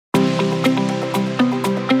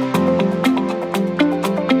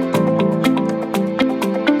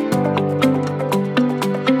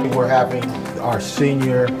our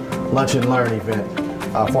senior Lunch and Learn event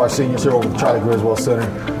for our seniors here over at the Charlie Griswold Center.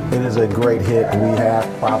 It is a great hit. We have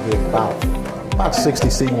probably about 60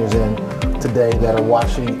 seniors in today that are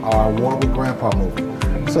watching our War with Grandpa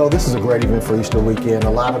movie. So this is a great event for Easter weekend. A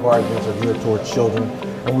lot of our events are geared towards children,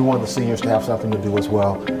 and we want the seniors to have something to do as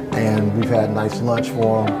well. And we've had nice lunch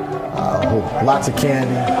for them, lots of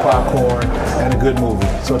candy, popcorn, and a good movie.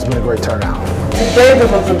 So it's been a great turnout. Today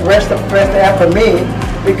was a breath of fresh air for me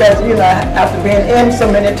because, you know, after being in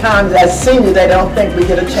so many times as seniors, they don't think we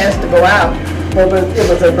get a chance to go out. But it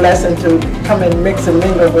was a blessing to come and mix and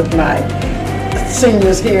mingle with my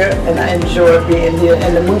seniors here, and I enjoyed being here,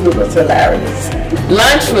 and the movie was hilarious.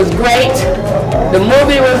 Lunch was great, the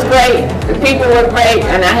movie was great, the people were great,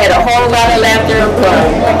 and I had a whole lot of laughter and fun.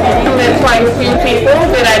 I met quite a few people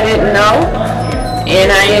that I didn't know,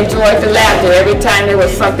 and I enjoyed the laughter every time there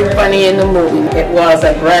was something funny in the movie. It was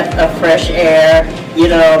a breath of fresh air. You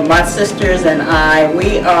know, my sisters and I,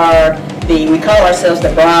 we call ourselves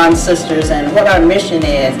the Bronze Sisters, and what our mission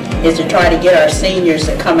is to try to get our seniors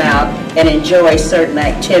to come out and enjoy certain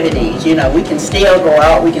activities. You know, we can still go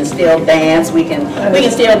out, we can still dance, we can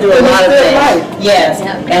still do a lot of things. Yes,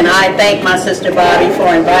 and I thank my sister Bobby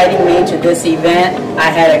for inviting me to this event. I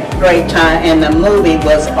had a great time, and the movie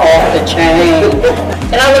was off the chain.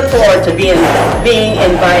 And I look forward to being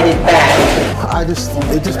invited back.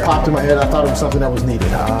 It just popped in my head. I thought it was something that was needed.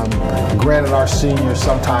 Granted, our seniors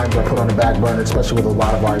sometimes are put on the back burner, especially with a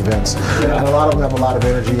lot of our events. And a lot of them have a lot of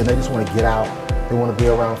energy, and they just want to get out. They want to be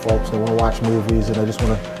around folks. They want to watch movies, and they just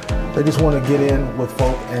want to get in with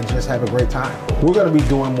folk and just have a great time. We're going to be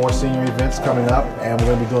doing more senior events coming up, and we're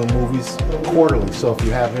going to be doing movies quarterly. So if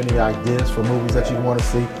you have any ideas for movies that you want to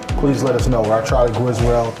see, please let us know. Our Charlie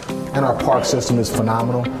Griswold and our park system is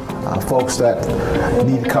phenomenal. Folks that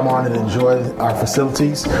need to come on and enjoy our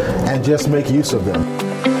facilities and just make use of them.